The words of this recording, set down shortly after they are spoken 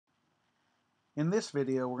In this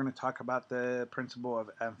video, we're going to talk about the principle of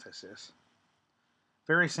emphasis.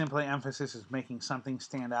 Very simply, emphasis is making something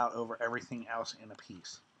stand out over everything else in a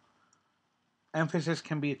piece. Emphasis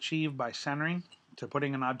can be achieved by centering, to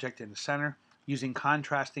putting an object in the center, using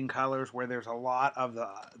contrasting colors where there's a lot of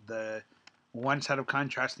the one set of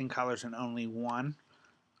contrasting colors and only one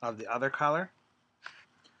of the other color,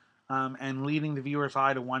 and leading the viewer's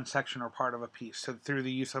eye to one section or part of a piece. So through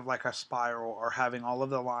the use of like a spiral or having all of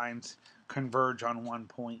the lines converge on one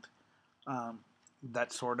point,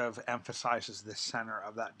 that sort of emphasizes the center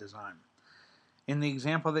of that design. In the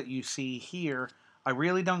example that you see here, I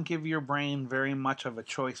really don't give your brain very much of a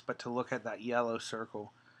choice but to look at that yellow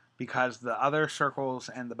circle, because the other circles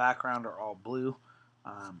and the background are all blue.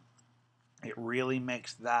 It really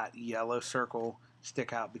makes that yellow circle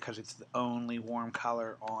stick out because it's the only warm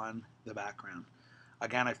color on the background.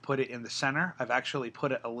 Again, I've put it in the center. I've actually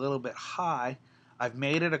put it a little bit high. I've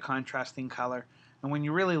made it a contrasting color. And when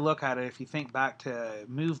you really look at it, if you think back to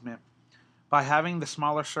movement, by having the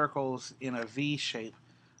smaller circles in a V shape,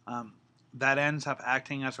 that ends up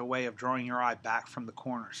acting as a way of drawing your eye back from the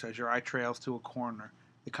corner. So as your eye trails to a corner,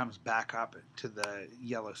 it comes back up to the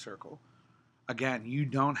yellow circle. Again, you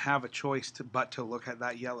don't have a choice but to look at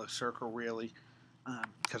that yellow circle, really,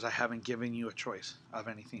 because I haven't given you a choice of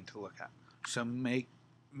anything to look at. So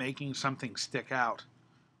making something stick out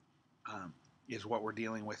is what we're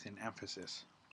dealing with in emphasis.